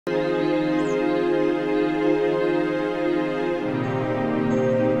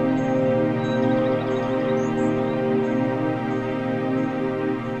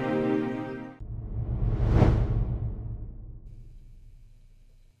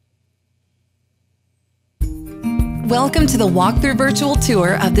Welcome to the walkthrough virtual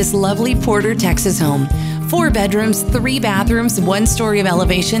tour of this lovely Porter, Texas home. 4 bedrooms, 3 bathrooms, 1 story of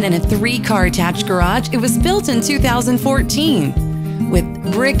elevation, and a 3-car attached garage. It was built in 2014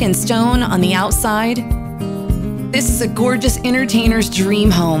 with brick and stone on the outside. This is a gorgeous entertainer's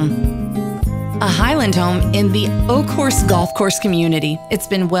dream home. A Highland home in the Oak Horse Golf Course community. It's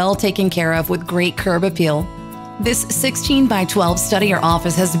been well taken care of with great curb appeal. This 16 by 12 study or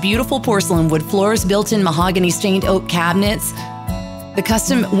office has beautiful porcelain wood floors, built-in mahogany stained oak cabinets. The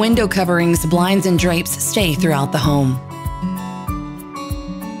custom window coverings, blinds, and drapes stay throughout the home.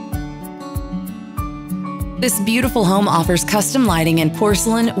 This beautiful home offers custom lighting and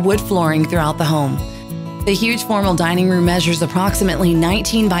porcelain wood flooring throughout the home. The huge formal dining room measures approximately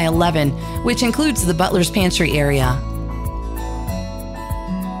 19 by 11, which includes the butler's pantry area.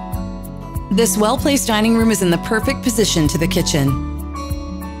 This well-placed dining room is in the perfect position to the kitchen.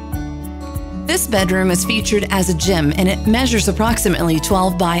 This bedroom is featured as a gym and it measures approximately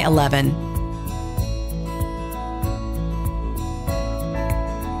 12 by 11.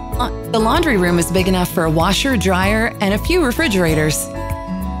 The laundry room is big enough for a washer, dryer, and a few refrigerators.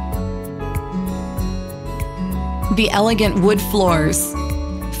 The elegant wood floors,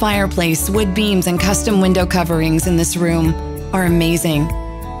 fireplace, wood beams, and custom window coverings in this room are amazing.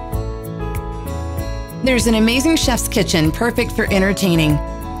 There's an amazing chef's kitchen, perfect for entertaining.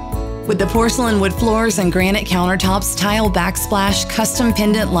 With the porcelain wood floors and granite countertops, tile backsplash, custom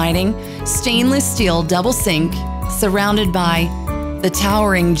pendant lighting, stainless steel double sink, surrounded by the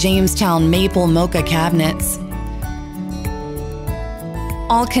towering Jamestown maple mocha cabinets.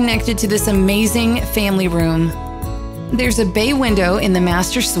 All connected to this amazing family room. There's a bay window in the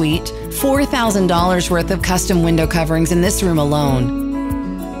master suite, $4,000 worth of custom window coverings in this room alone.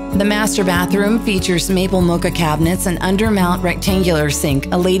 The master bathroom features maple mocha cabinets, an undermount rectangular sink,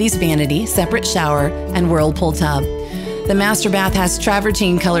 a lady's vanity, separate shower, and whirlpool tub. The master bath has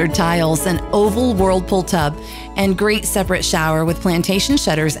travertine-colored tiles, an oval whirlpool tub, and great separate shower with plantation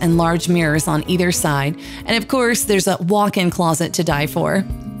shutters and large mirrors on either side. And of course, there's a walk-in closet to die for.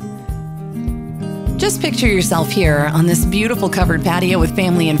 Just picture yourself here on this beautiful covered patio with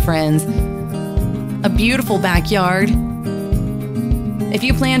family and friends. A beautiful backyard. If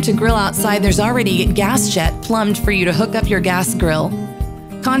you plan to grill outside, there's already a gas jet plumbed for you to hook up your gas grill.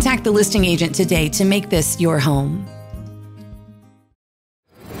 Contact the listing agent today to make this your home.